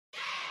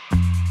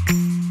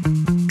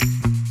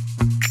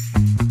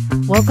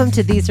Welcome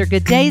to These Are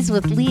Good Days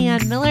with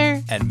Leanne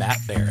Miller. And Matt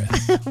Barrett.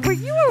 Were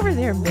you over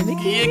there mimicking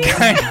me?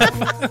 Yeah,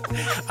 kind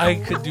of. I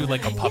could do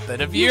like a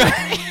puppet of you.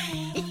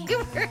 You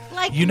were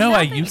like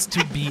I used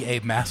to be a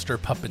master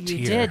puppeteer.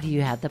 You did.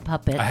 You had the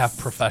puppets. I have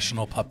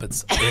professional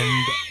puppets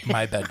in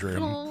my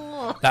bedroom.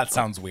 Oh. That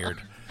sounds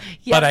weird.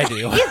 Yeah, but I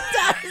do. It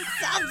does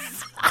sound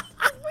so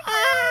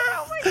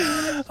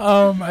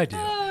weird. I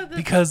do.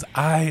 Because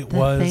I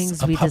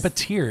was a we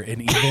puppeteer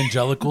in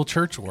evangelical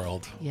church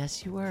world.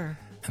 Yes, you were.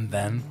 And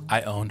then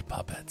I owned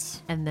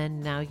puppets. And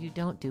then now you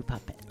don't do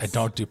puppets. I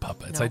don't do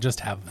puppets. No. I just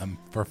have them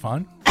for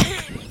fun.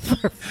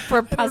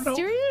 For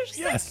posteriors?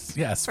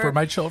 Yes, for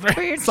my children.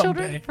 For your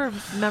someday. children?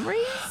 For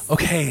memories?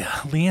 Okay,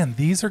 Leanne,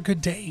 these are good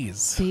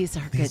days. These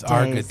are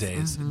good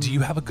days. Mm-hmm. Do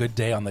you have a good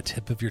day on the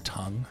tip of your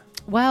tongue?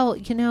 Well,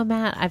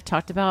 Matt, I've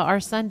talked about our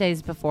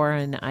Sundays before,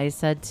 and I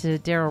said to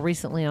Daryl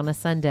recently on a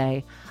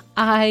Sunday,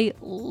 I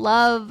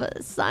love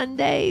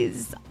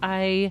Sundays.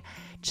 I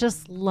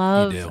just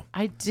love. You do.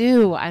 I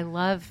do. I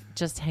love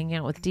just hanging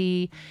out with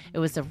Dee. It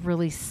was a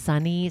really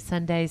sunny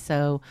Sunday,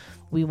 so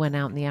we went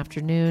out in the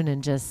afternoon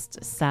and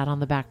just sat on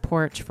the back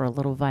porch for a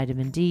little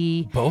vitamin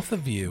D. Both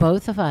of you.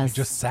 Both of us. You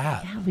just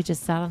sat. Yeah, we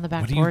just sat on the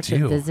back What do porch you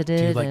do? and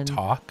visited. Do you and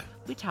talk?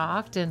 We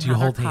talked and Do you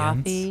had hold our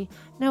hands? coffee.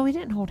 No, we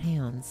didn't hold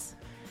hands.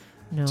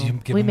 No, Do you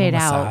give we them made a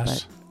out.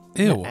 massage?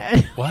 But Ew.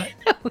 What?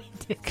 we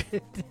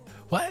did.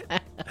 What?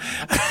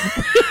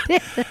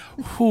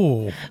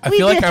 Ooh, I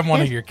feel like I'm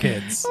one of your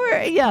kids.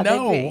 Yeah,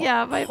 No.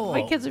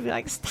 my kids would be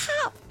like,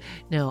 stop.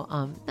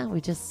 No, we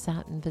just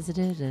sat and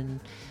visited, and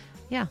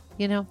I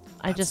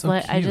That's just so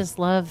I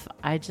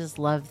just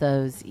love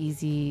those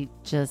easy,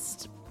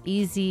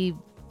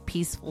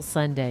 peaceful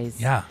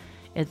Sundays. Yeah.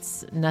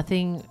 It's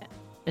nothing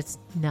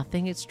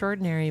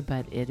extraordinary,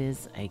 but it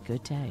is a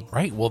good day.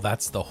 Right. Well,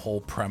 that's the whole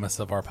premise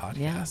of our podcast.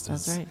 Yeah,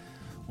 that's right.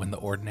 When the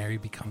ordinary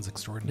becomes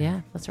extraordinary.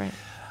 Yeah, that's right.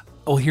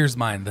 Well, here's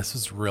mine. This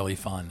was really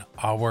fun.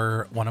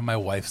 One of my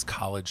wife's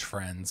college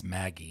friends,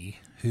 Maggie,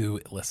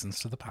 who listens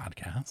to the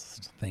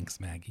podcast.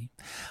 Thanks, Maggie.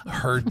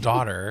 Her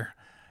daughter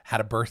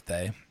had a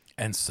birthday.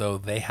 And so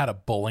they had a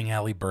bowling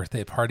alley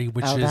birthday party,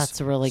 which is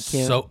that's really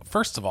cute. So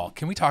first of all,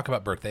 can we talk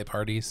about birthday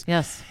parties?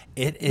 Yes.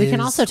 It is. We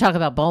can also talk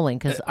about bowling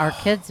because our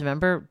kids, do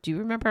you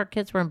remember our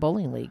kids were in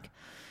bowling league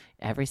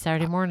every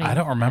Saturday morning? I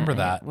don't remember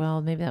that.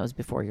 Well, maybe that was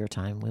before your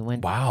time. We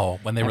went. Wow.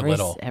 When they were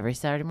little. Every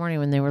Saturday morning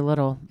when they were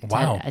little.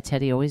 Wow.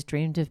 Teddy always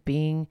dreamed of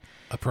being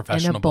a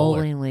professional in a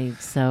bowling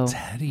league. So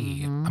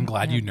Teddy, I'm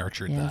glad you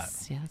nurtured that.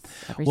 Yes.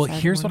 Well,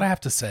 here's what I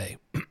have to say.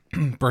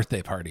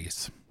 Birthday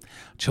parties.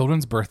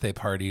 Children's birthday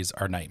parties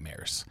are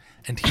nightmares.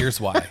 And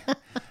here's why.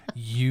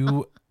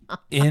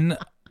 In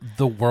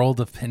the world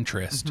of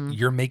Pinterest,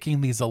 you're making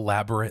these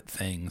elaborate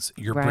things.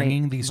 You're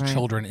bringing these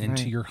children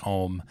into your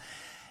home.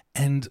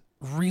 And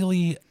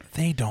really,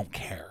 they don't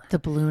care. The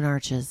balloon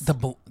arches. The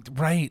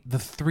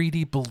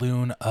 3D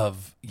balloon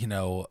of,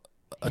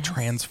 a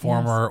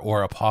Transformer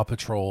or a Paw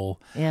Patrol.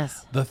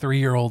 Yes. The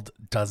 3-year-old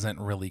doesn't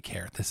really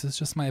care. This is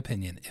just my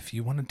opinion. If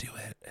you want to do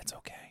it, it's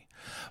okay.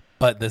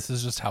 But this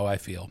is just how I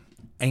feel.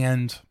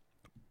 And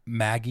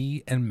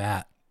Maggie and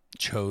Matt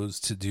chose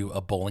to do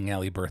a bowling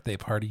alley birthday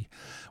party,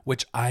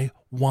 which I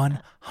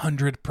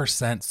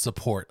 100%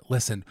 support.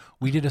 Listen,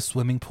 we did a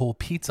swimming pool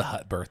Pizza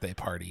Hut birthday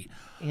party.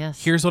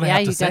 Yes. Here's what I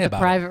have to say about it. You got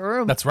the private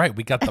room. That's right.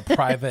 We got the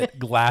private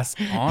glass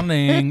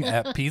awning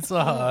at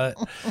Pizza Hut.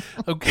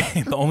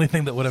 Okay. The only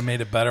thing that would have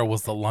made it better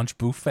was the lunch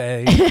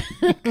buffet.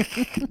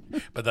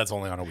 But that's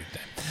only on a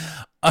weekday.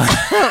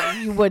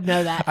 You would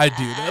know that. I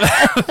do know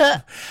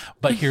that.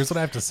 But here's what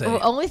I have to say.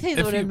 The only thing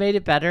that would have made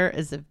it better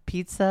is if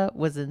pizza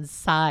was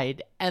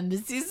inside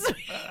Embassy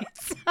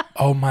Suites.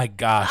 Oh my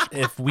gosh.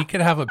 If we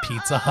could have a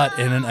Pizza Hut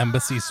in an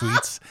Embassy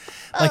Suites,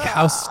 like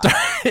how if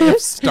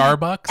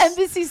Starbucks.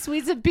 Embassy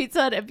Suites and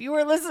Pizza Hut, if you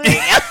were listening.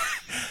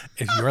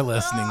 If you're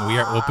listening, we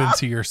are open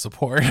to your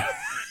support.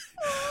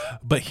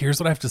 But here's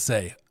what I have to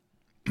say.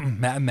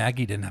 Matt and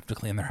Maggie didn't have to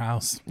clean their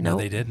house. No,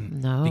 they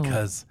didn't. No.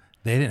 Because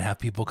they didn't have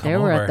people come over.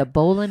 They were at the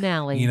bowling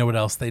alley. You know what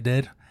else they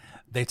did?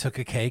 They took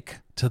a cake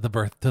to the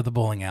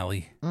bowling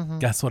alley. Mm-hmm.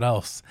 Guess what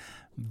else?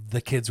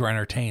 The kids were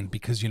entertained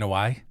because you know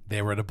why?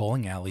 They were at a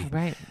bowling alley.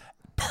 Right.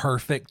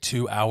 Perfect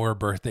 2-hour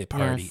birthday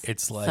party. Yes.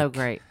 It's like so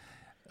great.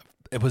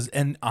 It was,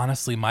 and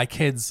honestly, my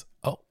kids.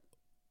 Oh,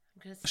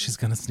 she's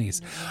gonna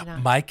sneeze. No,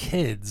 my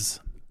kids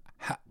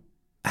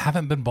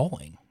haven't been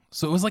bowling.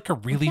 So it was like a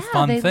really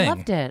fun thing. They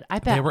loved it. I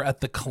bet. They were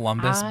at the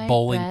Columbus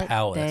Bowling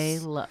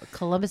Palace.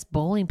 Columbus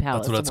Bowling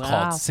Palace. That's what it's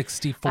called.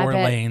 64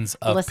 lanes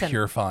of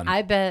pure fun.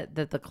 I bet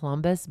that the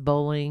Columbus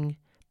Bowling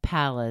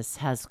Palace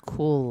has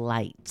cool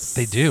lights.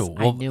 They do.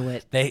 Well, I knew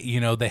it.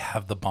 They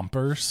have the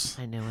bumpers.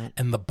 I knew it.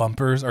 And the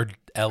bumpers are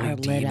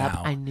LED lit now.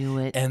 Up. I knew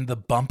it. And the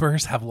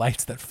bumpers have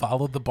lights that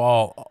follow the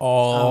ball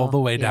all the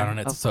way down, and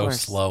it's so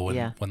slow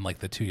when like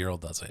the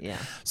 2-year-old does it. Yeah.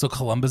 So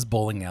Columbus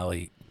Bowling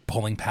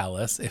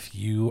Palace, if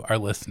you are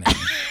listening,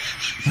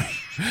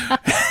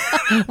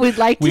 we'd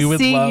like to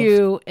see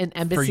you in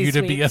Embassy for you Suites.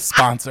 to be a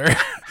sponsor.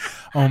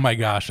 Oh my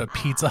gosh, a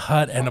Pizza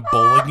Hut and a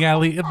bowling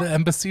alley in the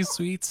Embassy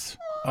Suites.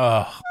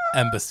 Oh,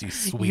 Embassy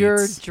Suites.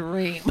 Your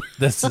dream.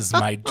 This is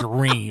my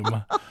dream.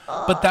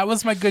 But that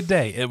was my good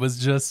day. It was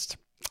just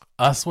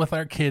us with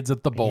our kids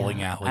at the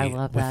bowling alley. I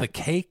love with that. a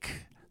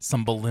cake,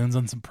 some balloons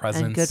and some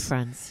presents. And good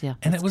friends. Yeah.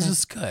 And it was good.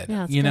 just good.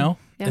 Yeah, it's you good. know?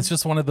 Yeah. It's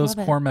just one of those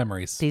Love core it.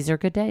 memories. These are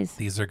good days.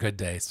 These are good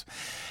days.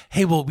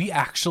 Hey, well, we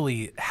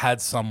actually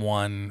had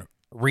someone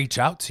reach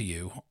out to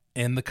you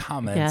in the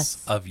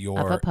comments of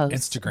your a post.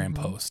 Instagram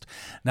post.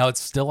 Now it's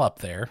still up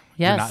there.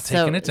 Yes. You're not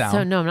taking it down.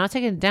 So no, I'm not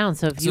taking it down.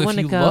 So if you want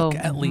to go look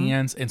at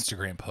Leanne's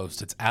Instagram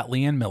post, it's at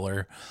Leanne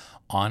Miller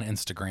on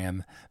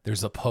Instagram.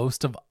 There's a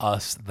post of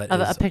us that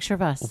is a picture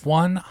of us.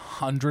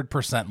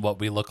 100% what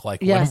we look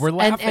like Yes. when we're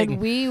laughing. And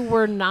we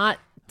were not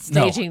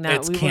staging that.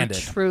 It's We candid.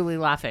 were truly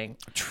laughing.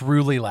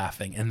 Truly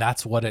laughing. And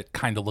that's what it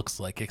kind of looks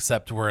like,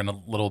 except we're in a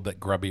little bit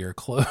grubbier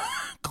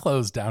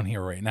clothes down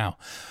here right now.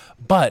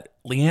 But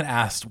Leanne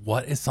asked,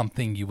 what is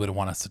something you would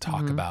want us to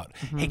talk about?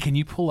 Hey, can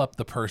you pull up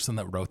the person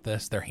that wrote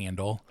this, their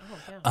handle?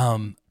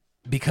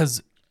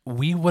 Because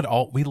we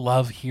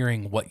love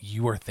hearing what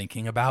you are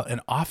thinking about.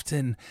 And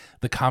often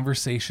the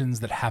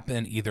conversations that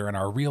happen either in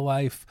our real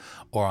life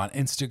or on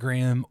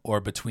Instagram or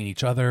between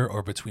each other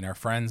or between our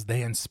friends,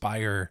 they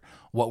inspire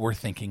what we're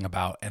thinking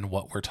about and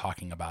what we're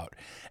talking about.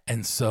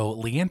 And so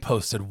Leanne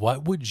posted,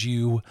 what would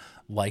you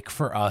like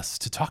for us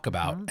to talk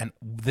about? And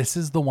this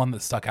is the one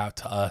that stuck out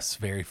to us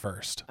very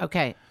first.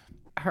 Okay.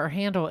 Her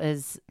handle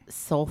is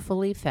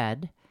Soulfully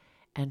Fed,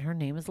 and her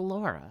name is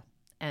Laura.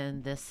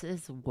 And this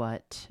is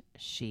what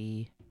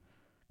she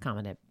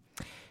commented.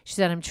 She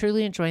said, I'm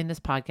truly enjoying this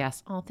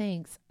podcast. Oh,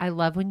 thanks. I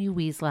love when you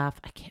wheeze laugh.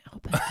 I can't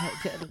help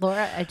it.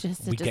 Laura, it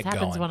just happens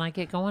going. when I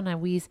get going. I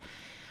wheeze.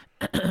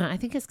 I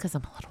think it's because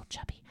I'm a little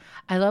chubby.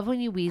 I love when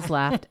you wheeze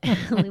laugh.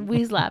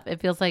 Wheeze laugh. It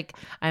feels like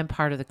I'm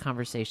part of the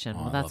conversation.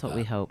 Well, that's what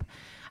we hope.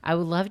 I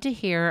would love to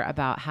hear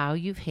about how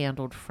you've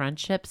handled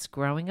friendships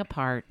growing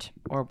apart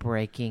or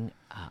breaking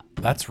up.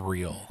 That's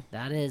real.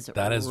 That is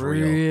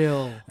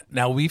real.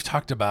 Now, we've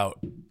talked about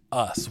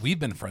us. We've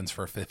been friends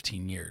for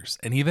 15 years.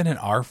 And even in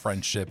our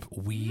friendship,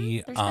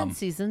 there's been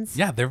seasons.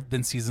 Yeah, there have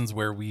been seasons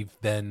where we've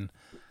been,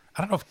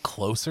 I don't know if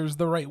closer is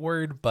the right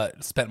word,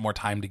 but spent more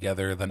time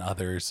together than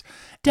others.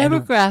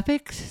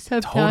 Demographics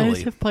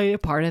sometimes have played a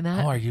part in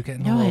that. Oh, are you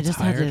getting a little I just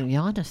tired? had to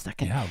yawn a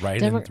second. Yeah,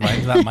 right into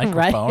that microphone.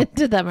 Right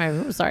into that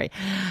microphone. Sorry.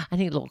 I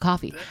need a little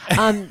coffee.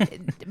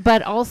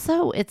 But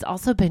also, it's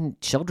also been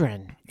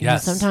children. You know,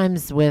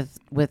 sometimes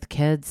with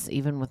kids,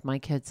 even with my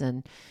kids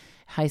in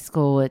high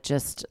school,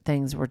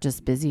 things were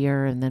just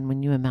busier. And then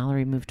when you and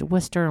Mallory moved to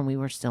Worcester and we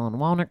were still in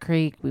Walnut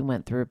Creek, we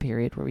went through a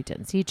period where we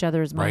didn't see each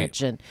other as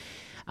much. Right.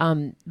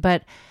 And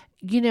but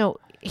you know,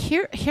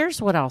 here's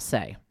what I'll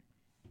say.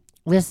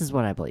 This is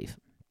what I believe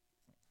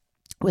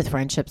with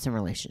friendships and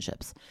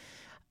relationships.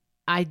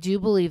 I do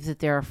believe that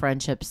there are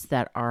friendships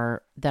that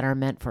are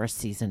meant for a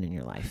season in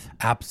your life.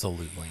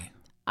 Absolutely.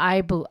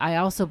 I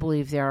also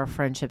believe there are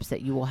friendships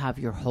that you will have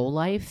your whole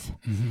life,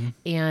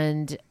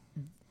 and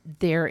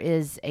there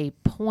is a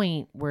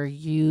point where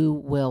you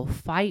will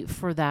fight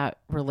for that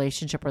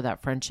relationship or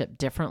that friendship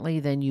differently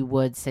than you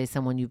would, say,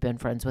 someone you've been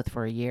friends with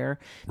for a year,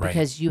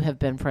 because you have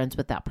been friends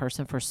with that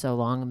person for so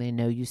long and they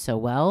know you so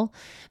well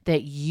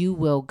that you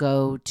will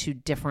go to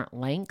different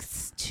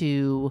lengths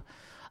to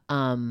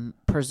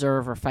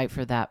preserve or fight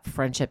for that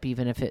friendship,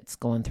 even if it's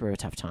going through a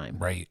tough time.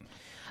 Right.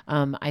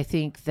 I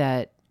think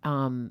that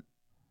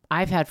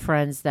I've had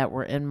friends that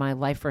were in my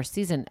life for a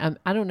season.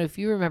 I don't know if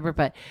you remember,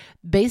 but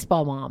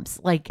baseball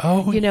moms, like,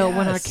 when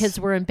our kids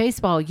were in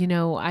baseball,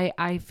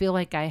 I feel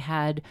like I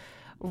had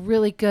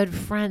really good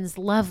friends,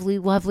 lovely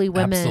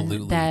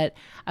women that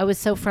I was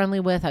so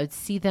friendly with. I would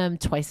see them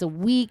twice a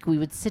week. We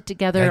would sit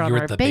together on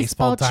our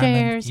baseball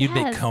chairs. You'd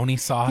make coney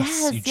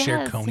sauce. You'd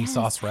share coney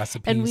sauce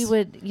recipes. And we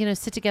would,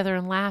 sit together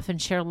and laugh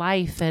and share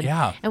life.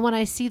 And when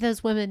I see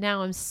those women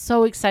now, I'm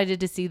so excited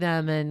to see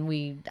them, and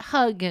we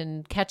hug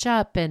and catch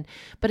up.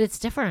 But it's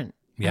different.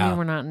 Yeah. I mean,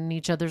 we're not in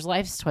each other's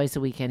lives twice a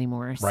week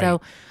anymore. Right.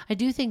 So I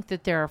do think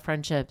that there are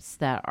friendships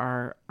that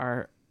are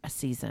a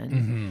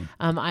season.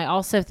 I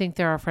also think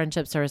there are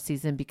friendships are a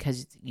season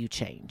because you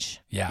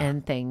change. Yeah.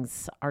 And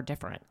things are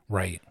different.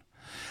 Right.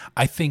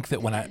 I think that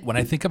when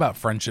I think about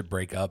friendship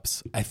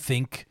breakups, I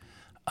think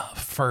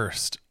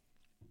first,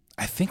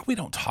 I think we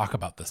don't talk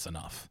about this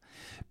enough,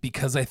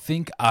 because I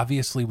think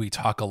obviously we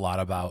talk a lot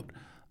about,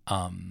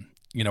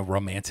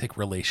 romantic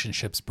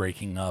relationships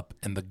breaking up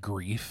and the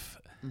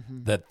grief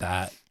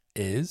that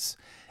is.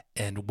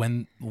 And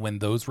when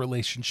those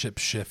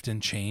relationships shift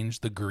and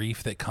change, the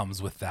grief that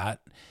comes with that,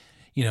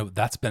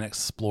 that's been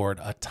explored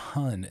a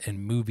ton in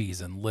movies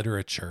and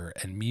literature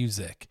and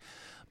music.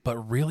 But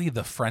really,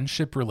 the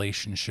friendship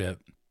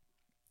relationship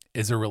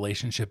is a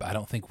relationship I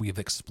don't think we've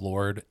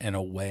explored in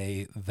a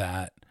way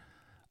that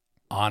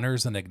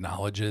honors and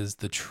acknowledges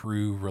the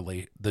true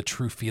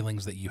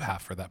feelings that you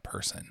have for that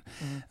person.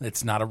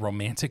 It's not a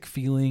romantic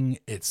feeling.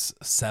 It's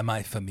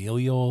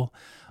semi-familial.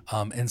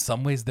 In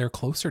some ways, they're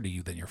closer to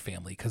you than your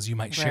family because you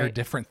might share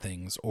different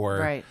things,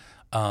 or,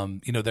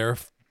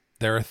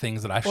 There are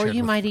things that I shared Or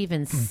you with might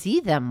even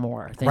see them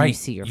more than you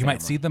see your family. You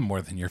might see them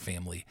more than your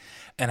family.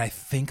 And I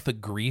think the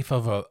grief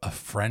of a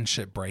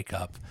friendship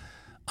breakup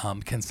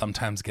can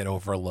sometimes get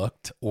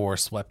overlooked or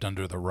swept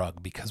under the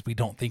rug because we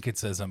don't think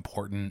it's as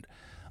important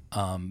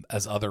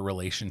as other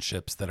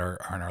relationships that are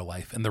in our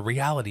life. And the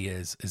reality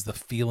is the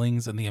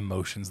feelings and the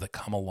emotions that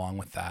come along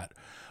with that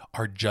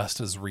are just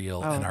as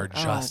real and are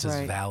just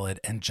as valid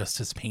and just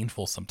as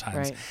painful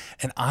sometimes. Right.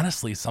 And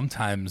honestly,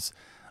 sometimes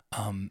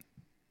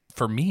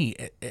for me,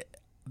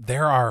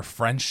 there are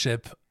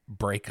friendship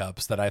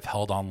breakups that I've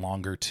held on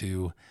longer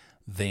to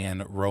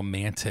than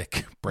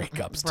romantic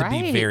breakups, to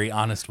be very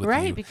honest with you.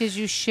 Right, because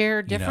you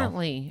share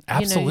differently.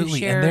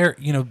 Absolutely. And there,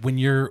 when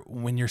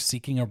you're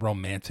seeking a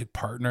romantic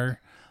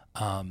partner,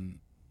 I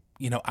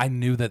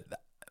knew that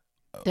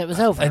it was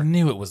over. I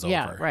knew it was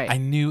Yeah, over. right. I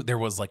knew there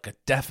was like a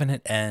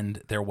definite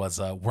end. There was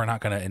we're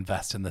not going to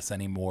invest in this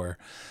anymore.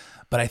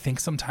 But I think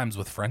sometimes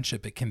with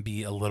friendship, it can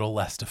be a little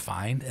less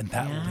defined, and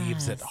that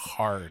leaves it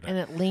hard. And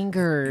it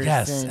lingers.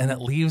 Yes, and it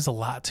leaves a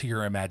lot to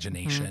your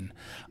imagination.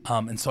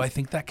 And so I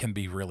think that can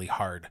be really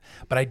hard.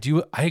 But I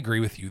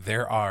agree with you.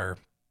 There are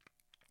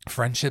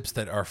friendships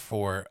that are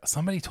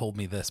somebody told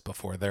me this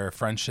before. There are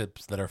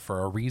friendships that are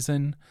for a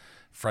reason,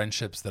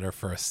 friendships that are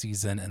for a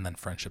season, and then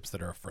friendships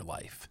that are for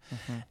life.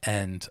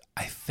 And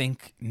I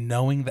think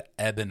knowing the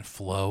ebb and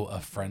flow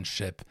of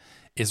friendship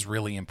is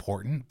really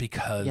important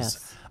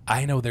because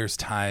I know there's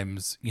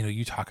times,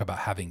 you talk about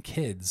having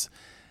kids.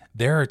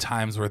 There are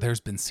times where there's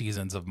been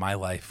seasons of my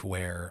life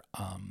where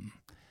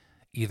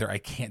either I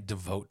can't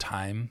devote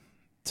time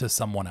to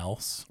someone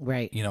else.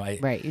 Right.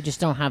 Right. You just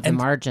don't have the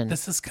margin.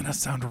 This is going to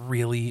sound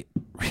really,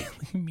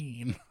 really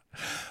mean.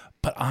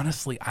 But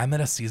honestly, I'm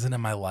at a season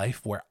in my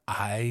life where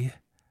I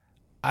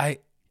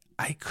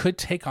could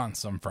take on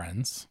some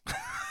friends.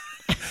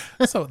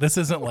 So this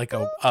isn't like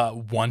a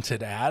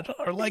wanted ad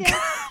or like,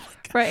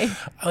 right.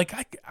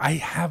 Like I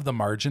have the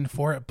margin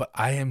for it, but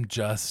I am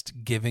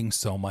just giving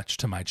so much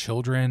to my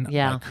children,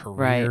 my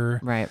career.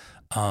 Right.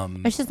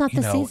 It's just not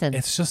the season.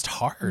 It's just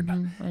hard.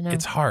 I know.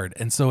 It's hard.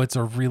 And so it's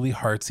a really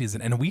hard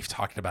season. And we've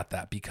talked about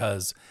that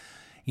because,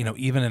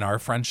 even in our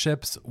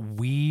friendships,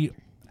 we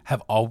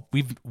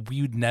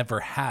would never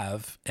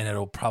have, and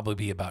it'll probably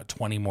be about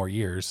 20 more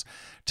years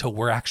till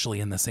we're actually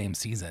in the same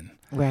season.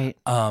 Right.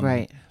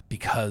 Right.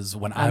 Because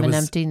when I'm an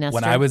empty nester.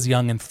 when I was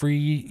young and free,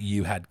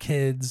 you had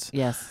kids.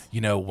 Yes.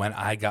 When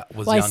I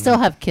was young. I still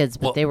have kids,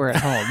 but they were at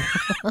home.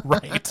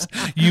 Right.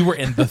 You were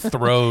in the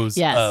throes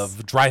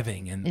of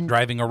driving and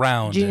driving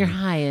around. Junior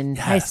high and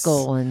high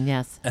school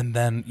and And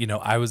then,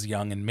 I was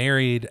young and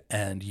married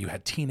and you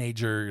had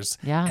teenagers.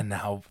 Yeah. And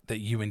now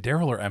that you and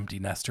Daryl are empty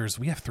nesters,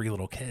 we have 3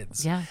 little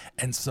kids. Yeah.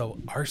 And so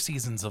our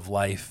seasons of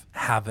life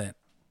haven't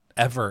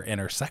ever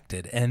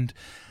intersected. And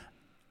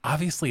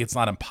obviously, it's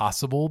not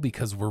impossible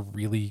because we're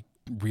really,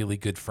 really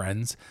good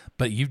friends,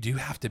 but you do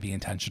have to be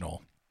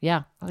intentional.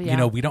 Yeah. Oh,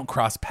 yeah. We don't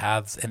cross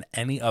paths in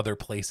any other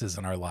places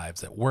in our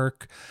lives. At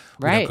work,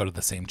 we right. don't go to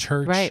the same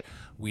church. Right.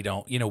 We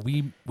don't,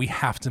 we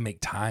have to make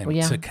time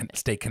to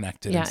stay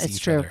connected and see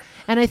each true. other.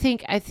 And I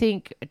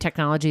think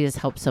technology has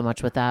helped so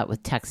much with that,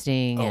 with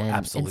texting and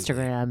absolutely.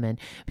 Instagram, and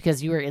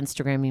because you were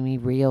Instagramming me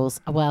reels.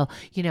 Well,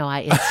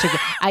 I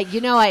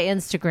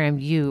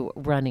Instagram you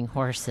running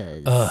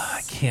horses.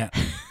 I can't.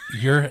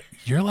 Your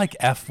like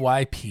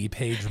FYP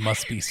page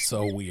must be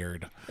so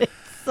weird.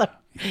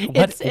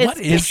 What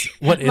is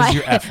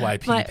your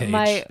FYP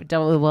page?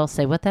 We'll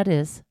say what that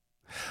is.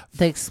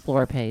 The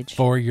Explore page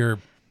for your.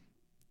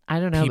 I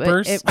don't know.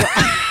 Peepers?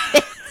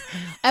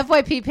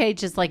 FYP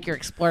page is like your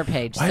Explore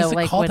page. Why is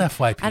it called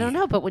FYP? I don't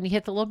know, but when you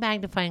hit the little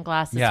magnifying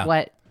glass,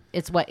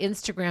 it's what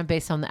Instagram,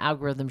 based on the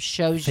algorithm,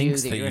 shows you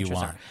that your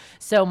interests are.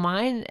 So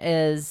mine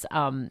is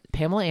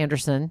Pamela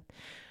Anderson.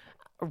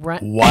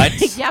 What?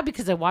 Yeah,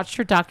 because I watched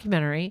her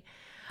documentary.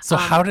 So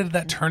how did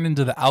that turn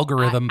into the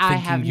algorithm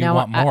thinking you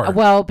want more?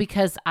 Well,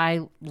 because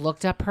I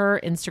looked up her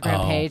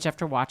Instagram page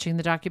after watching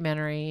the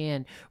documentary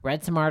and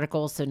read some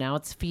articles. So now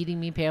it's feeding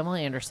me Pamela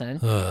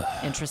Anderson.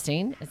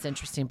 Interesting. It's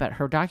interesting. But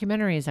her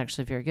documentary is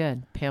actually very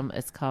good.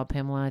 It's called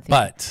Pamela, I think.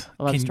 But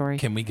A Love Story.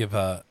 Can we give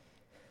a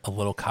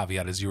little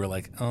caveat as you were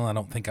like, I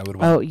don't think I would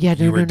want. Oh, yeah.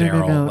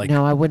 No.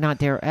 No, I would not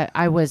dare.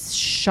 I was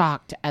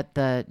shocked at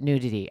the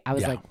nudity. I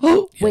was like,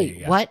 oh,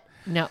 wait, what?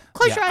 No,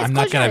 close your eyes. I'm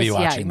not going to be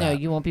watching that. No,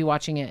 you won't be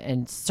watching it,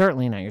 and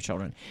certainly not your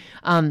children.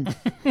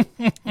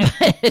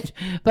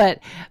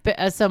 But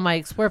so my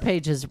Explore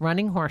page is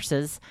running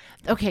horses.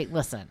 Okay,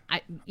 listen.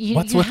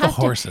 What's with the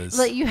horses?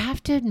 You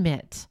have to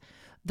admit,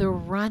 the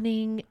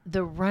running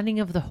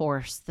of the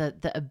horse,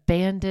 the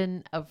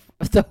abandon of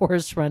the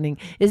horse running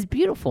is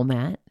beautiful,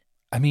 Matt.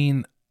 I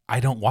mean, I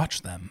don't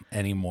watch them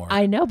anymore.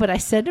 I know, but I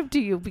send them to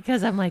you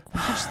because I'm like,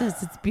 watch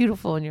this. It's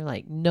beautiful. And you're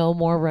like, no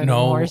more running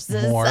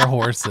horses. No more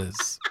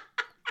horses.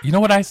 You know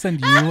what I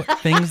send you?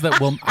 Things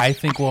that I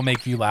think will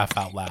make you laugh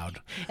out loud.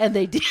 And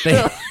they do.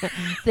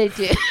 They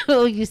do.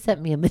 Oh, you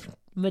sent me a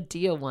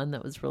Medea one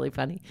that was really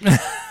funny.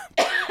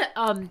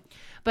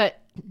 But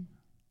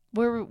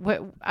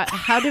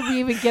how did we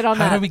even get on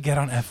that? How did we get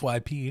on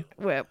FYP?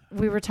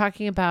 We were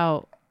talking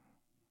about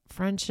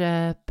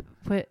friendship.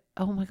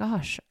 Oh my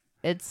gosh,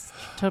 it's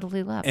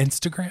totally left.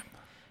 Instagram.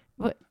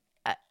 What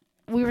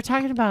we were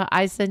talking about?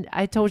 I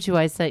told you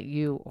I sent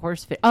you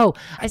horse video. Oh,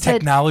 I said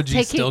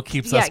technology still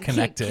keeps us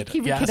connected.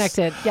 Keep me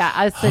connected. Yeah,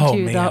 I sent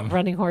you man. the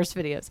running horse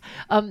videos.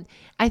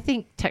 I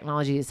think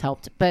technology has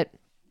helped, but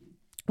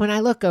when I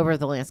look over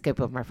the landscape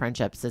of my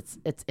friendships,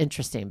 it's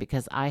interesting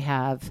because I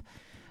have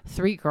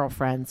 3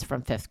 girlfriends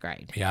from 5th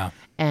grade. Yeah.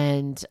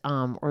 And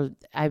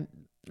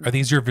Are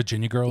these your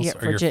Virginia girls?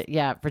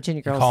 Yeah,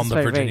 Virginia girls. You call them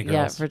the Virginia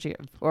girls.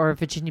 Yeah,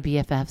 Virginia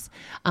BFFs.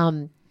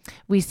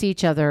 We see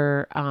each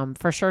other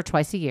for sure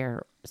twice a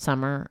year,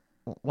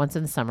 once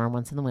in the summer,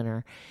 once in the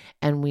winter.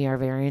 And we are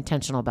very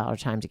intentional about our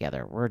time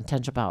together. We're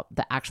intentional about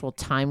the actual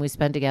time we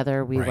spend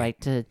together. We like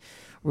to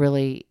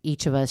really,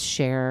 each of us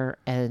share,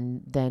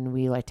 and then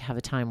we like to have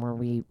a time where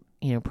we,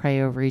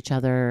 pray over each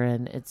other,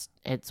 and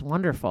it's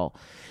wonderful.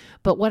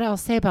 But what I'll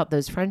say about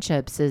those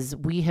friendships is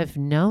we have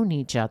known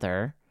each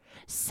other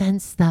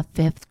since the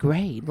 5th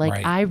grade.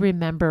 Like I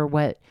remember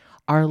what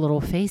our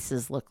little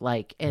faces look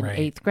like in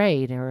 8th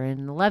grade or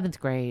in 11th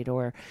grade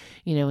or,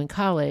 in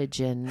college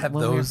and when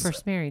we were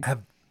first married.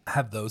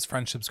 Have those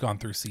friendships gone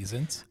through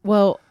seasons?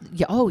 Well,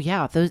 yeah. Oh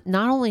yeah. Those,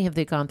 not only have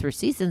they gone through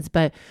seasons,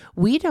 but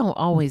we don't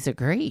always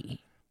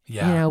agree.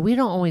 Yeah. We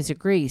don't always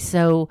agree.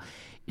 So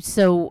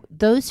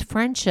those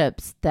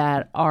friendships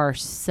that are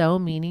so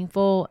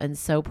meaningful and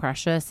so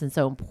precious and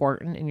so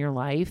important in your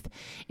life,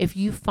 if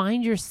you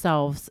find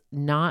yourselves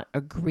not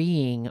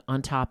agreeing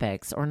on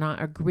topics or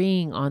not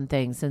agreeing on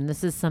things, and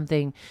this is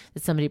something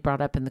that somebody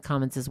brought up in the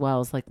comments as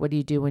well, is like, what do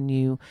you do when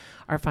you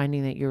are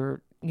finding that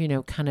you're,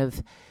 kind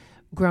of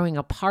growing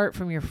apart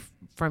from your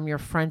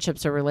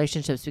friendships or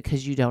relationships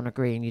because you don't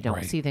agree and you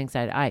don't see things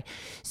eye to eye.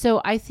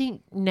 So I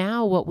think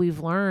now what we've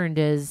learned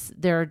is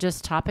there are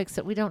just topics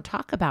that we don't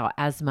talk about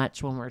as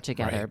much when we're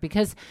together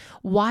because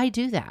why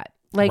do that?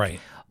 Like,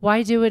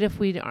 why do it if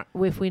we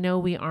know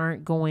we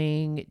aren't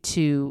going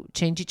to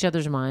change each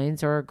other's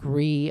minds or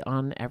agree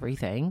on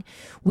everything?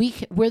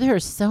 Where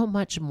there's so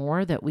much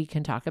more that we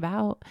can talk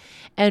about,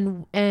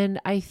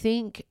 and I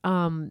think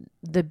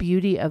the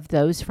beauty of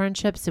those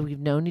friendships that we've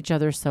known each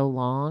other so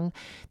long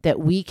that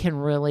we can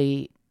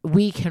really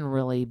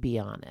be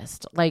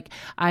honest. Like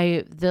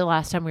the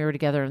last time we were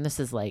together, and this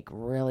is like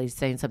really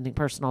saying something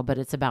personal, but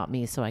it's about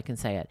me, so I can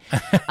say it.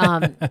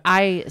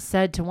 I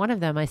said to one of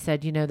them, I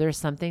said, there's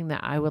something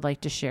that I would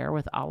like to share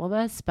with all of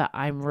us, but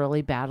I'm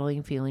really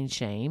battling feeling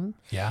shame.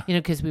 Yeah.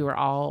 Because we were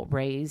all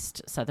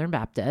raised Southern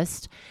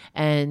Baptist,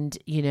 and,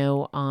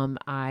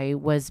 I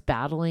was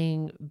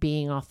battling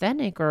being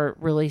authentic or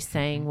really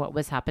saying what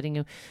was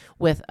happening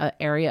with an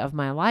area of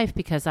my life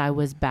because I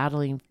was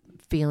battling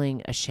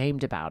feeling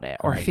ashamed about it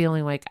or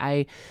feeling like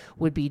I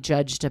would be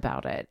judged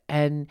about it.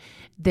 And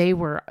they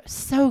were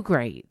so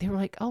great. They were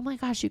like, oh my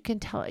gosh, you can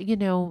tell,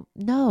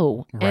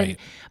 no. Right.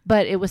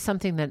 But it was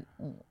something that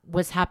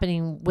was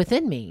happening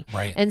within me.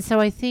 Right. And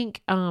so I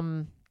think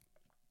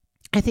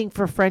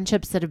for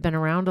friendships that have been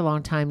around a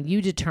long time,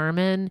 you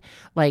determine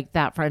like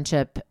that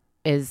friendship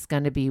is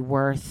going to be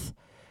worth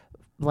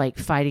like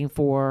fighting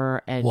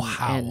for. And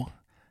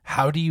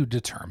how do you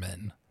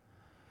determine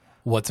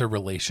what's a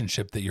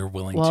relationship that you're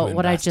willing to invest in?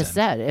 What I just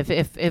said,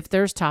 if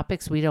there's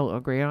topics we don't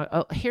agree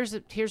on, here's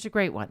a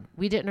great one.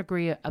 We didn't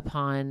agree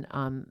upon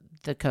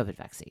the COVID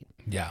vaccine.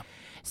 Yeah.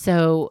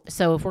 So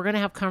if we're going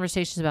to have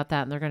conversations about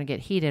that and they're going to get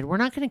heated, we're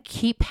not going to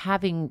keep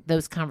having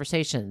those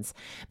conversations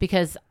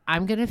because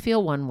I'm going to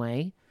feel one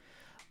way.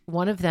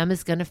 One of them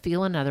is going to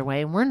feel another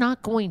way, and we're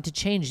not going to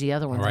change the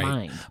other one's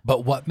mind.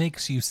 But what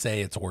makes you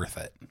say it's worth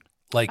it?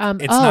 Like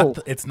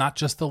it's not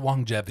just the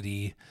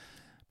longevity.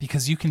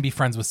 Because you can be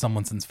friends with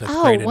someone since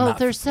 5th grade. And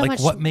there's so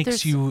much. What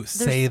makes you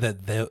say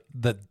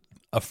that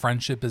a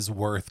friendship is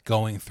worth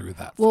going through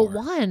that for?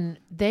 Well, one,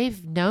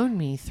 they've known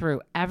me through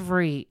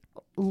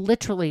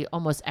literally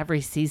almost every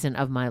season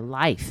of my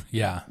life.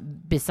 Yeah.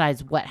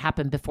 Besides what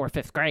happened before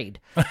 5th grade.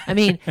 I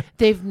mean,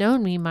 they've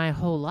known me my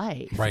whole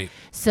life. Right.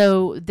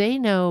 So they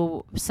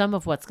know some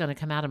of what's going to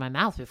come out of my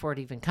mouth before it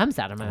even comes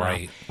out of my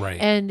mouth. Right.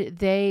 And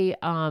they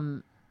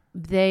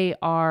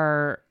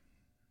are.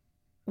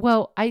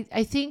 Well, I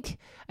think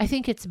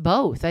it's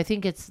both. I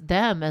think it's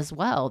them as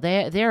well.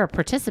 They're a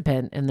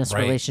participant in this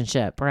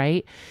relationship,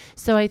 right?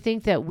 So I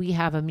think that we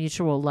have a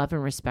mutual love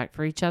and respect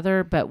for each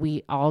other, but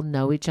we all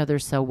know each other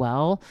so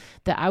well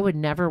that I would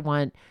never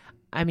want.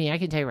 I mean, I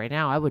can tell you right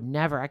now,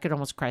 I could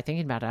almost cry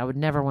thinking about it. I would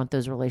never want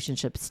those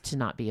relationships to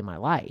not be in my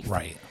life.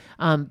 Right.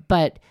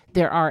 But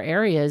there are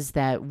areas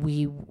that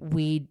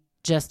we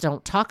just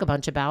don't talk a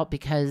bunch about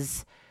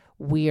because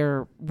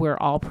we're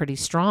all pretty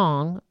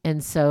strong.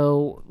 And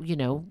so,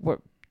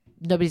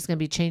 nobody's going to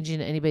be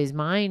changing anybody's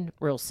mind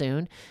real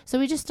soon. So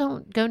we just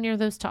don't go near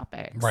those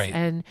topics. Right.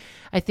 And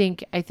I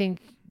think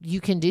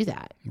you can do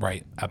that.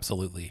 Right.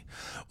 Absolutely.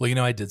 Well,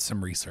 I did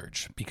some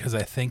research because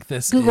I think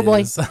this Google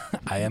boy.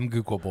 I am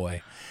Google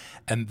boy.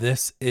 And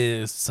this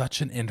is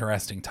such an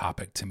interesting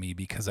topic to me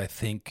because I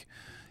think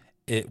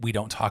we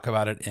don't talk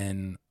about it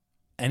in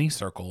any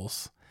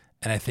circles.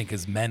 And I think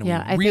as men,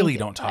 I we really think,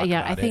 don't talk about it.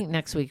 Yeah, I think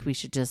next week we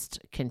should just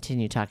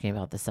continue talking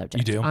about the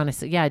subject. You do?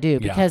 Honestly. Yeah, I do.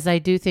 Because I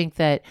do think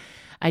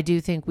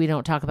we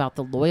don't talk about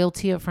the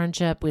loyalty of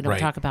friendship. We don't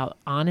talk about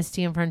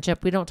honesty in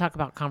friendship. We don't talk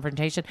about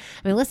confrontation.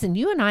 I mean, listen,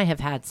 you and I have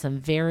had some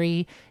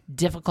very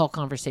difficult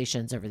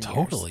conversations over the years.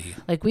 Totally.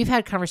 Like we've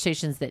had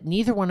conversations that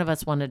neither one of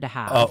us wanted to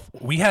have. Oh,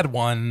 we had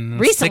one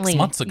recently, 6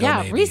 months ago.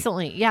 Yeah, maybe.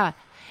 recently. Yeah.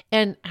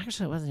 And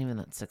actually it wasn't even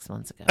that 6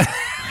 months ago.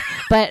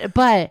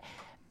 but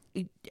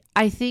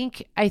I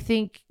think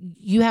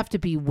you have to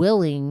be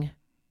willing.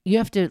 You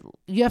have to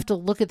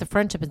look at the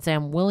friendship and say,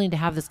 I'm willing to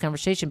have this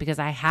conversation because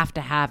I have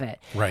to have it.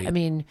 Right. I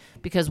mean,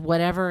 because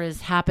whatever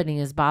is happening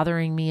is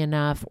bothering me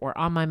enough or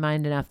on my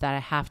mind enough that I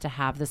have to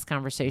have this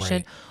conversation.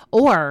 Right.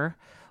 Or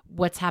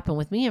what's happened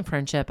with me in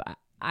friendship,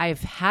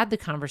 I've had the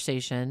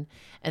conversation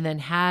and then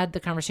had the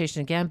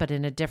conversation again, but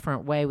in a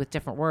different way with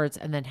different words,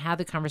 and then had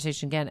the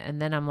conversation again.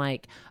 And then I'm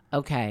like,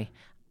 okay,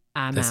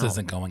 this out.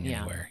 isn't going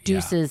anywhere.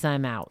 Deuces,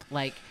 I'm out.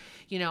 Like,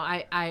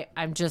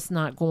 I'm just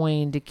not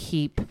going to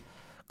keep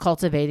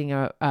cultivating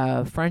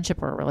a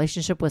friendship or a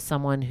relationship with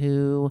someone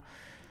who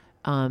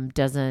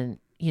doesn't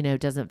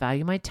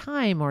value my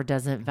time or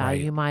doesn't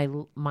value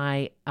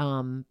my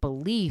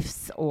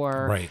beliefs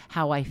or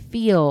how I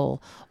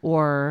feel,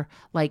 or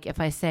like if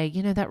I say,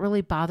 that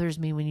really bothers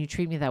me when you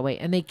treat me that way,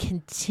 and they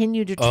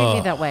continue to treat me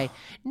that way.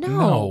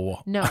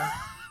 No.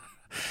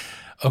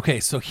 Okay,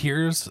 so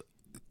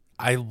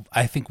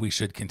I think we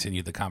should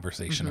continue the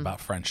conversation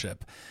about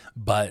friendship,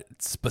 but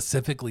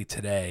specifically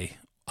today,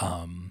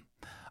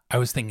 I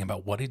was thinking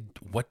about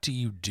what do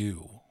you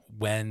do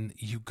when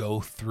you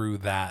go through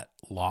that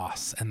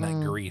loss and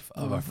that grief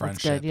of a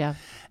friendship? That's good, yeah.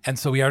 And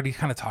so we already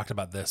kind of talked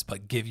about this,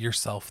 but give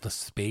yourself the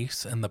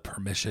space and the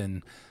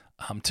permission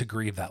to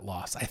grieve that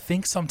loss. I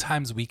think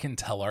sometimes we can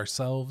tell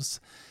ourselves,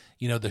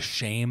 the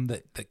shame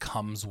that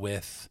comes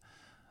with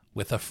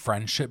a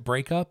friendship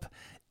breakup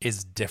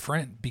is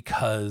different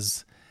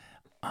because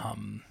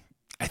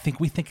I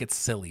think we think it's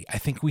silly. I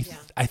think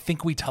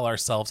we tell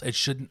ourselves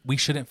we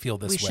shouldn't feel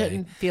this way. We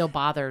shouldn't feel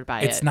bothered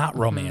by it. It's not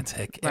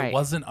romantic. Right. It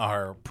wasn't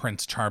our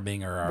Prince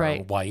Charming or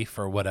our wife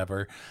or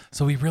whatever.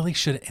 So we really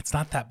shouldn't. It's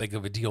not that big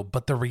of a deal.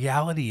 But the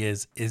reality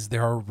is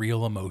there are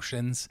real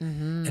emotions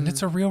and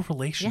it's a real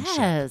relationship.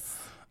 Yes.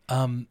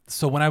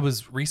 So when I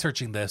was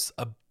researching this,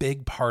 a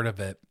big part of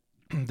it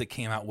that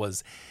came out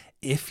was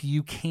if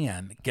you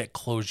can get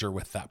closure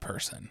with that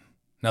person.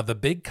 Now, the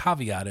big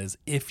caveat is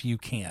if you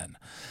can.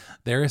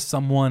 There is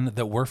someone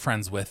that we're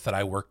friends with that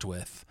I worked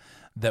with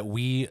that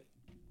we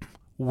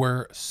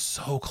were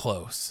so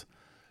close.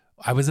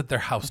 I was at their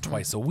house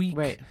twice a week.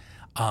 Right.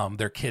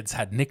 Their kids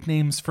had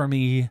nicknames for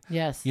me.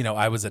 Yes.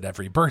 I was at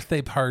every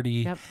birthday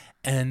party. Yep.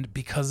 And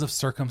because of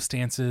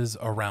circumstances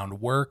around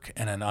work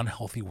and an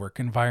unhealthy work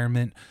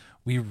environment,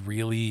 we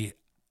tried.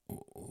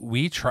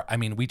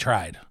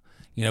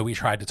 We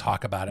tried to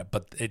talk about it,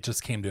 but it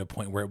just came to a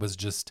point where it was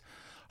just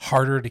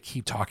harder to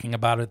keep talking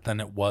about it than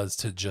it was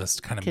to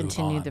just kind of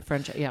continue move on. The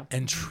friendship. Yeah.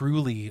 And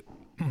truly,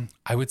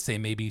 I would say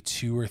maybe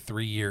 2 or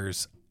 3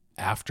 years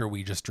after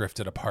we just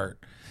drifted apart,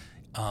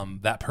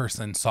 that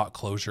person sought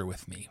closure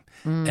with me.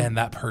 And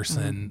that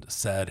person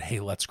said,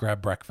 hey, let's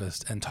grab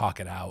breakfast and talk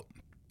it out.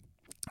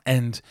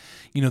 And,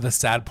 the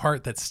sad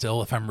part that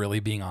still, if I'm really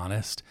being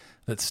honest,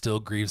 that still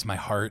grieves my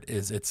heart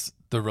is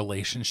the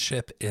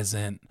relationship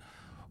isn't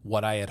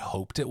what I had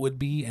hoped it would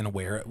be and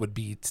where it would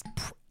be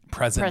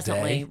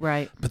presently, day.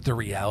 Right. But the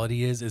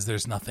reality is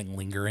there's nothing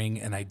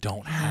lingering, and I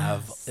don't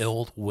have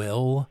ill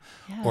will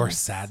or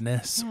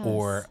sadness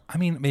or,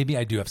 maybe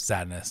I do have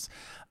sadness.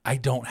 I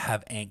don't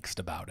have angst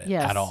about it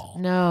at all.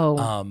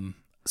 No.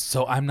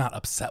 So I'm not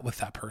upset with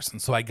that person.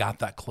 So I got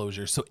that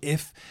closure. So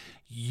if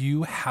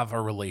you have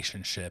a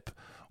relationship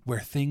where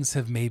things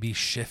have maybe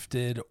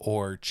shifted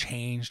or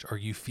changed, or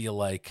you feel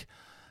like,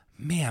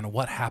 man,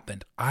 what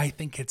happened? I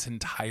think it's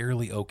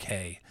entirely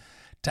okay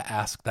to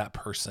ask that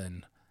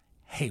person,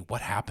 hey,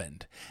 what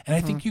happened? And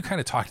I think you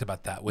kind of talked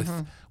about that with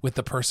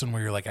the person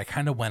where you're like, I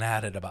kind of went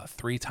at it about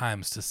 3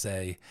 times to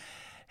say,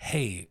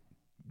 hey,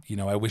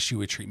 I wish you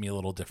would treat me a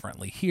little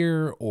differently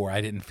here, or I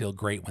didn't feel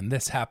great when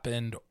this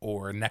happened,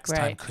 or next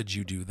time could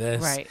you do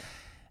this? Right.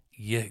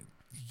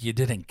 You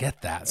didn't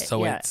get that.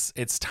 So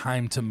it's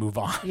time to move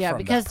on. Yeah, from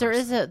because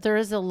that there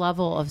is a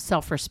level of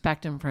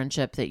self-respect in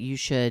friendship that you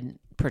should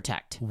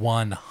protect.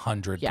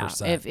 100%. Yeah.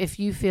 If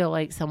you feel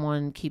like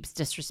someone keeps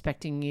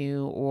disrespecting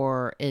you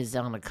or is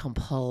on a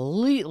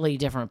completely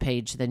different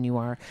page than you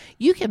are,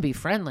 you can be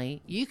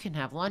friendly. You can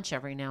have lunch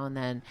every now and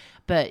then,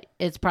 but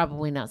it's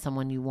probably not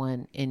someone you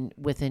want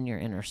within your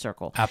inner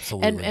circle.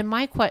 Absolutely. And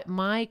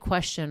my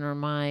question or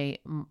my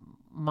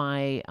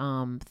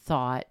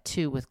thought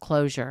too with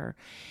closure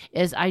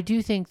is I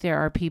do think there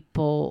are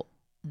people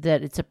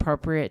that it's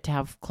appropriate to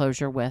have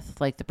closure with,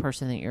 like the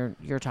person that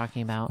you're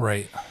talking about.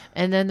 Right.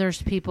 And then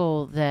there's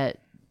people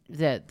that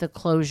that the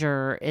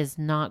closure is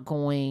not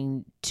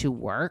going to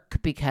work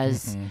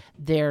because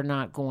they're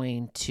not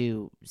going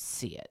to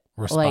see it.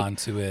 Respond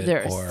to it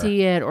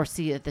or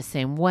see it the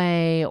same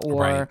way,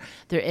 or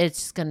it's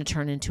just going to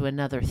turn into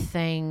another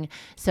thing.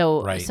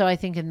 So I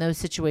think in those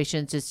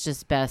situations it's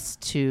just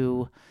best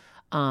to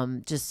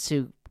just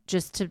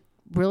to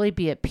really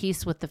be at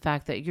peace with the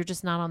fact that you're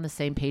just not on the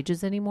same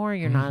pages anymore.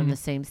 You're not in the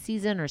same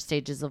season or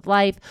stages of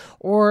life,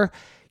 or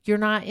you're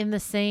not in the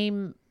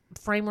same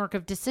framework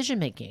of decision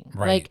making.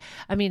 Like,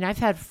 I mean, I've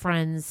had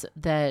friends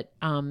that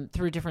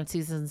through different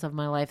seasons of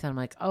my life that I'm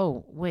like,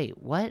 oh, wait,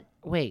 what?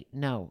 Wait,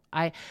 no.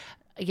 I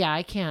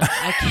can't.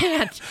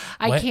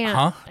 I can't.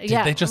 Huh?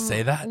 Did they just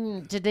say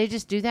that? Did they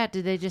just do that?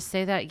 Did they just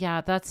say that?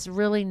 Yeah, that's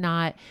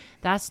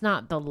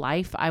not the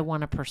life I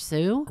want to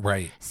pursue.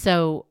 Right.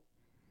 So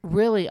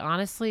really,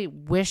 honestly,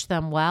 wish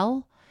them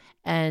well.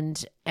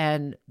 And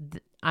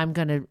I'm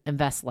going to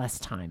invest less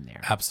time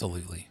there.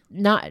 Absolutely.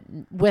 Not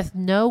with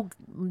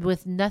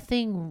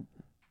nothing,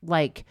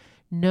 like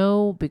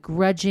no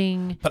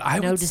begrudging, but I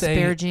no would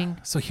disparaging.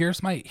 So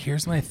here's my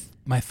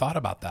thought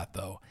about that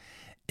though,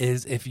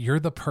 is if you're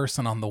the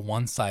person on the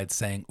one side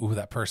saying, "Ooh,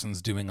 that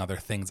person's doing other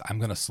things, I'm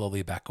going to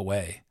slowly back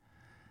away,"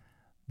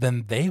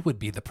 then they would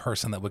be the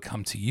person that would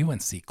come to you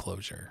and seek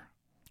closure.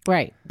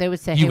 Right. They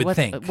would say,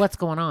 "Hey, what's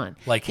going on?"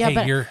 Like, yeah,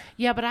 "Hey,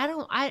 but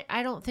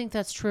I don't think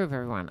that's true of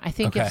everyone. I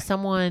think if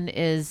someone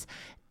is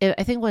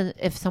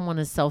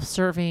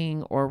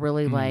self-serving or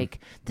really like,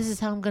 this is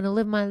how I'm going to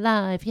live my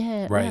life,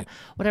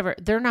 whatever,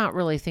 they're not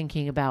really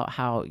thinking about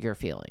how you're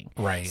feeling.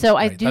 Right. So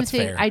I do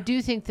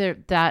think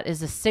that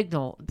is a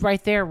signal.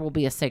 Right there will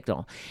be a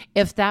signal.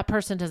 If that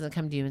person doesn't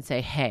come to you and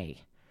say, "Hey,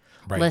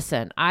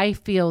 listen, I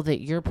feel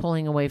that you're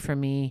pulling away from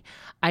me.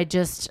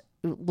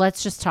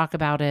 Let's just talk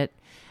about it.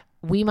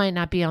 We might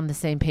not be on the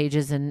same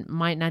pages and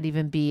might not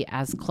even be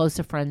as close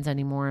of friends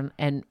anymore.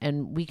 And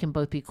we can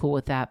both be cool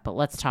with that, but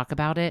let's talk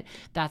about it."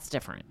 That's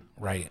different.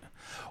 Right.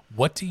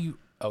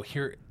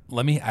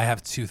 I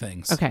have two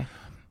things. Okay.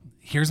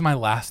 Here's my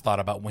last thought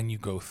about when you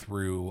go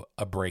through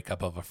a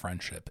breakup of a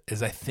friendship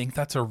is I think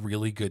that's a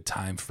really good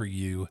time for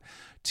you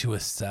to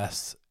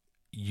assess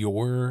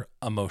your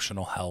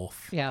emotional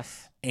health.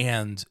 Yes.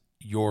 And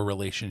your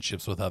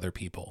relationships with other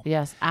people.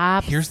 Yes,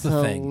 absolutely. Here's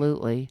the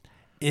thing.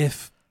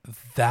 If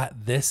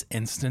this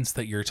instance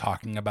that you're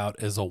talking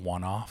about is a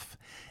one-off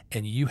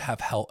and you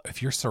have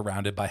if you're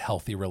surrounded by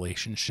healthy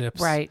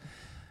relationships, right,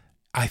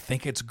 I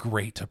think it's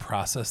great to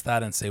process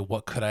that and say,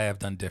 what could I have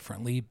done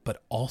differently?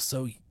 But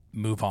also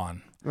move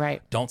on.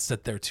 Right. Don't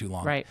sit there too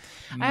long. Right.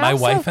 My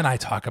wife and I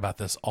talk about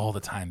this all the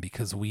time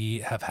because we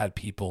have had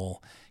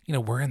people,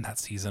 we're in that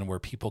season where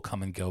people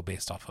come and go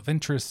based off of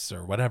interests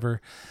or whatever.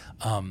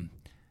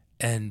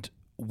 And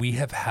we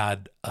have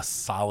had a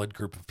solid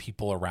group of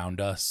people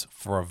around us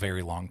for a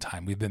very long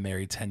time. We've been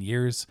married 10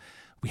 years.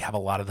 We have a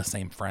lot of the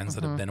same friends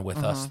that have been with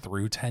us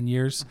through 10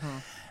 years.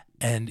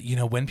 And,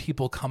 when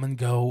people come and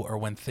go or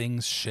when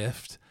things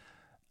shift,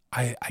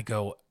 I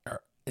go,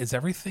 is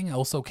everything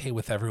else okay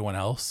with everyone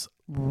else?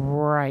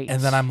 Right.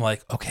 And then I'm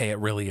like, okay, it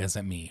really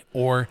isn't me.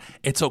 Or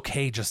it's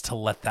okay just to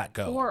let that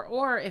go.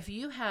 Or if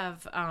you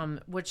have,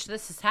 which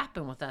this has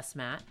happened with us,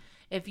 Matt,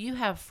 if you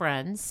have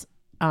friends,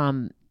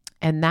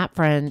 and that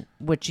friend,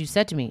 which you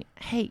said to me,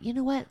 "Hey, you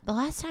know what? The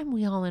last time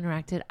we all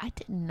interacted, I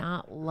did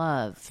not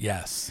love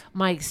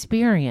my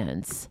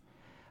experience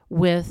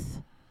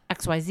with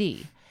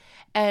XYZ."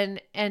 And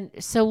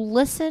so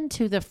listen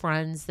to the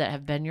friends that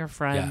have been your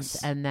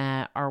friends and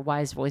that are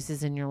wise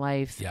voices in your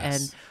life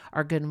and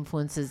are good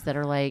influences that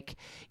are like,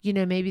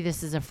 maybe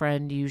this is a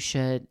friend you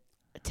should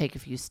take a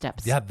few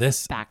steps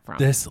back from.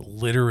 This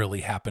literally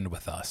happened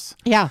with us.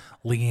 Yeah.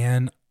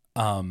 Leanne,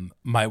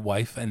 my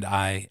wife and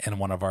I and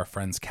one of our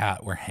friends,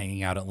 Kat, were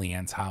hanging out at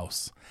Leanne's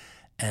house,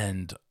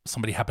 and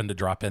somebody happened to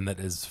drop in that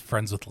is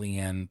friends with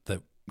Leanne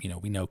that,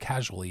 we know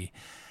casually.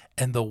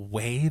 And the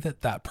way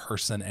that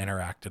person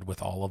interacted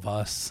with all of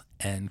us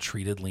and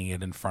treated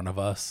Leanne in front of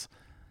us,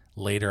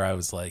 later I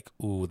was like,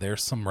 ooh,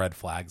 there's some red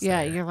flags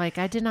there. You're like,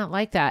 I did not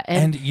like that.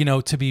 And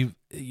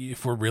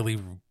if we're really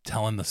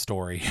telling the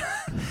story,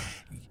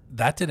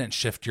 that didn't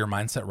shift your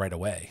mindset right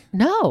away.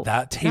 No.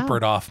 That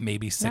tapered off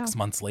maybe 6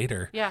 months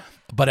later. Yeah.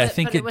 But I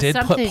think it did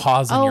put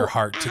pause in your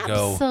heart to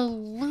go,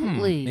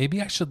 absolutely.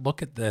 Maybe I should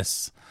look at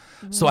this.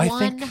 So I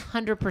think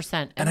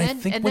 100%.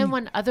 And then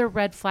when other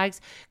red flags,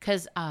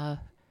 because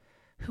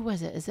who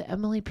was it? Is it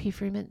Emily P.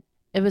 Freeman?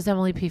 It was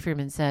Emily P.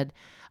 Freeman said,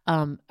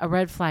 a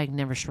red flag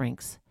never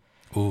shrinks.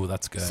 Ooh,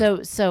 that's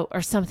good. So,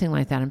 or something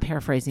like that. I'm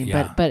paraphrasing,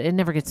 but it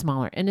never gets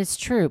smaller. And it's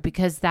true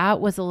because that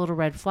was a little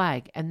red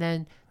flag. And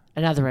then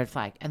another red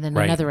flag, and then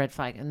another red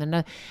flag, and then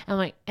another. I'm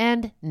like,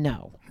 and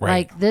no,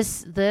 like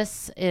this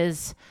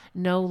is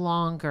no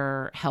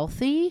longer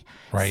healthy.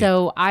 Right.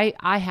 So I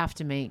have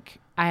to make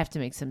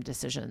some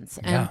decisions,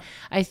 and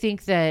I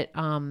think that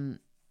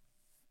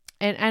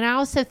and I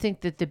also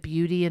think that the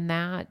beauty in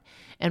that,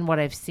 and what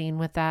I've seen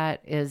with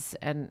that is,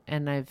 and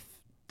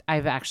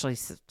I've actually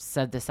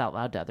said this out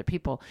loud to other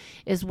people,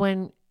 is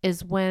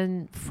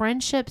when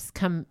friendships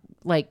come,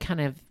 like,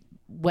 kind of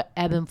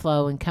ebb and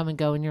flow and come and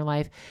go in your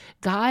life.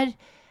 God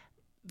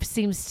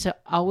seems to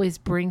always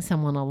bring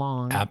someone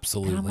along.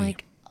 Absolutely. And I'm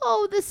like,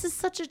 oh, this is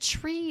such a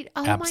treat.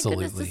 Oh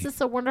Absolutely. my goodness, this is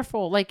so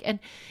wonderful. Like,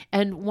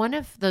 and one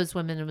of those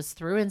women, it was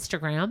through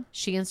Instagram.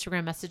 She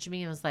Instagram messaged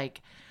me and was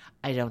like,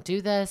 I don't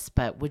do this,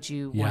 but would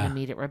you want to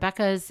meet at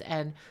Rebecca's?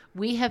 And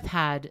we have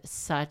had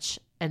such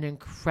an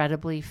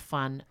incredibly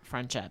fun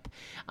friendship.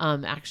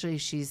 Actually,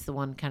 she's the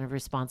one kind of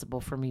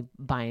responsible for me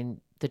buying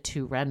the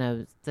two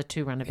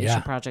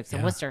renovation projects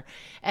in Worcester.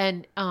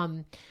 And,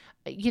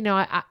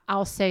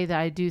 I'll say that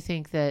I do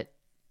think that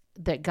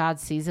God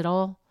sees it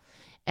all.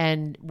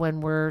 And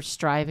when we're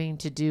striving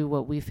to do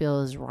what we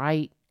feel is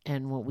right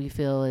and what we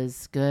feel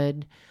is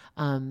good,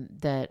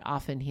 that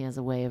often he has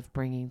a way of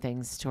bringing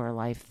things to our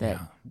life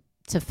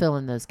to fill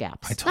in those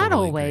gaps. I totally Not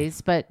always,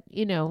 agree.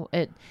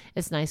 but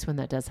it's nice when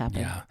that does happen.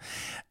 Yeah.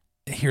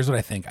 Here's what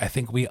I think. I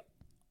think we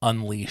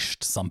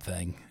unleashed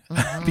something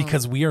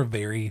because we are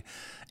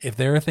if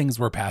there are things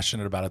we're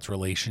passionate about, it's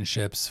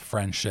relationships,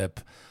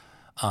 friendship,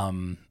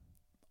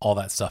 all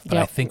that stuff. But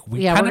I think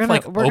we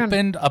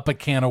opened up a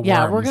can of worms.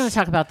 Yeah, we're going to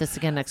talk about this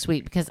again next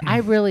week because I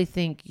really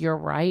think you're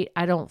right.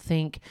 I don't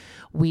think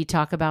we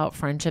talk about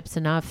friendships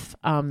enough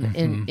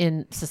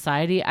in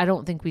society. I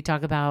don't think we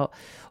talk about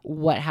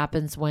what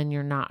happens when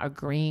you're not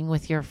agreeing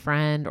with your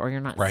friend or you're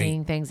not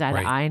seeing things eye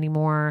to eye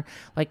anymore.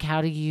 Like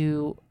how do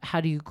you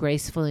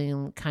gracefully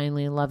and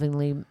kindly and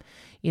lovingly,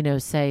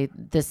 say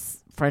this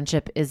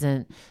friendship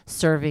isn't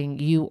serving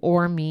you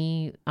or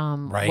me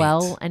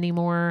well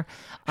anymore.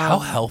 How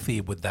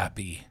healthy would that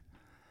be?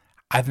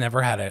 I've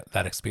never had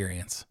that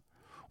experience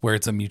where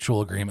it's a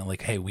mutual agreement.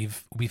 Like, hey,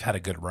 we've had a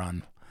good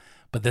run,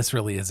 but this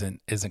really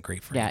isn't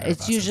great for you. It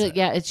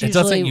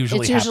doesn't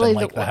usually happen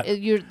like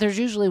that. There's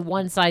usually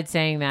one side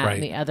saying that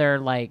and the other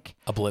like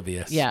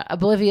oblivious. Yeah,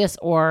 oblivious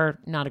or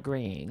not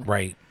agreeing.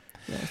 Right.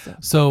 Yeah,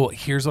 so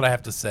here's what I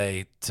have to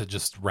say to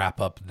just wrap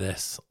up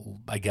this,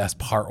 I guess,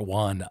 part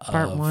one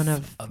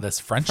of this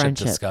friendship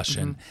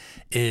discussion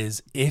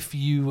is if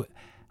you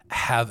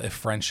have a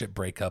friendship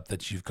breakup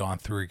that you've gone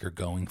through or you're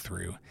going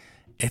through,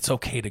 it's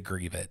okay to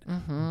grieve it.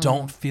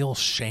 Don't feel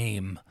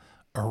shame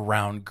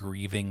around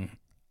grieving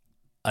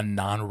a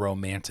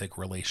non-romantic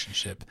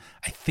relationship.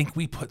 I think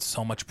we put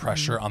so much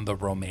pressure on the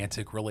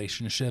romantic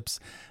relationships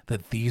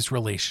that these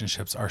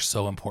relationships are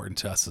so important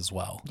to us as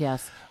well.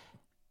 Yes.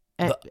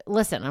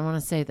 Listen, I want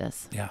to say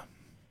this. Yeah.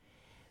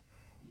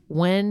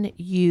 When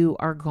you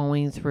are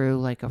going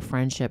through like a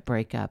friendship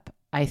breakup,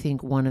 I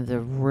think one of the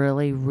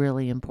really,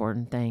 really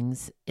important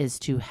things is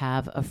to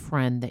have a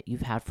friend that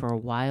you've had for a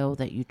while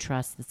that you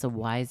trust, that's a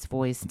wise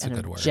voice and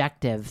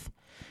objective,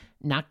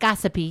 not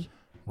gossipy,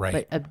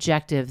 but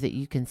objective that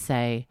you can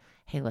say,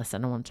 hey,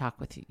 listen, I want to talk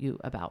with you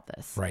about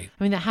this. Right.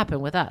 I mean, that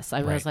happened with us.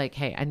 I was like,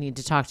 hey, I need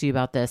to talk to you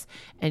about this.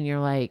 And you're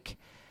like,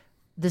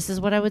 this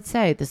is what I would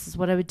say. This is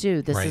what I would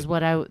do. This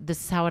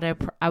is how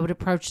I would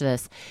approach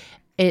this.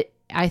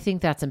 I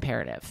think that's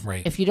imperative.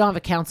 Right. If you don't have a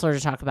counselor to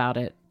talk about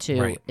it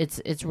too,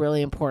 it's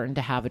really important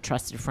to have a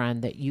trusted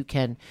friend that you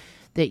can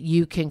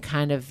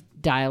kind of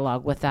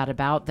dialogue with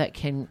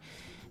that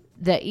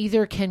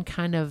either can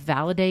kind of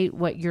validate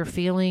what you're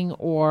feeling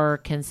or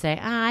can say,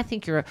 I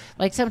think you're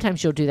like,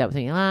 sometimes you'll do that with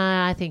me.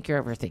 I think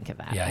you're overthinking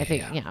that.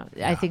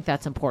 I think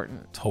that's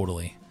important.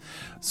 Totally.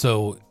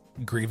 So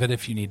grieve it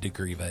if you need to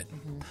grieve it.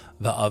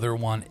 The other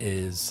one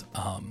is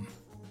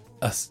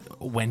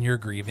when you're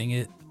grieving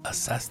it,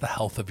 assess the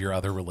health of your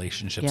other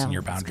relationships and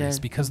your boundaries,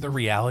 because the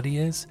reality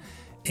is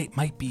it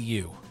might be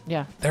you.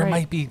 Yeah. There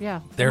might be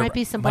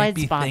some blind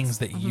spots. Things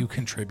that you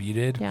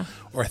contributed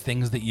or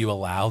things that you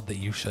allowed that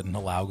you shouldn't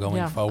allow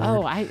going forward.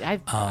 Oh,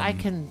 I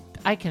can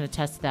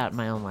attest to that in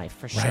my own life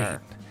for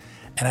sure.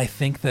 And I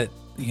think that,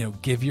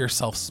 give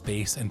yourself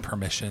space and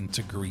permission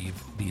to grieve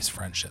these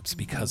friendships,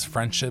 because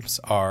friendships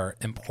are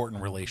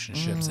important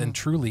relationships and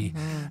truly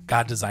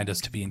God designed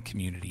us to be in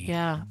community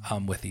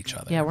with each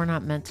other. Yeah, we're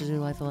not meant to do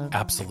life alone.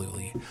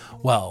 Absolutely.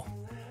 Well,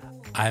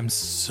 I'm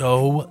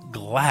so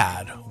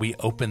glad we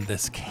opened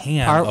this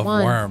can of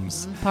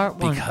worms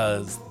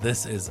because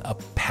this is a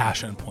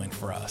passion point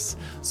for us.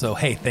 So,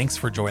 hey, thanks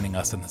for joining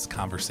us in this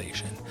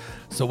conversation.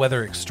 So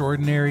whether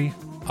extraordinary,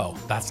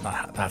 that's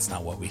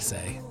not what we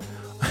say.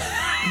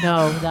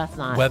 No, that's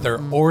not.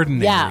 Whether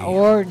ordinary,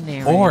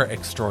 ordinary or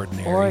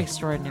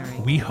extraordinary,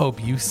 we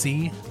hope you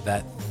see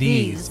that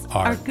these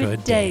are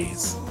good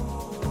days.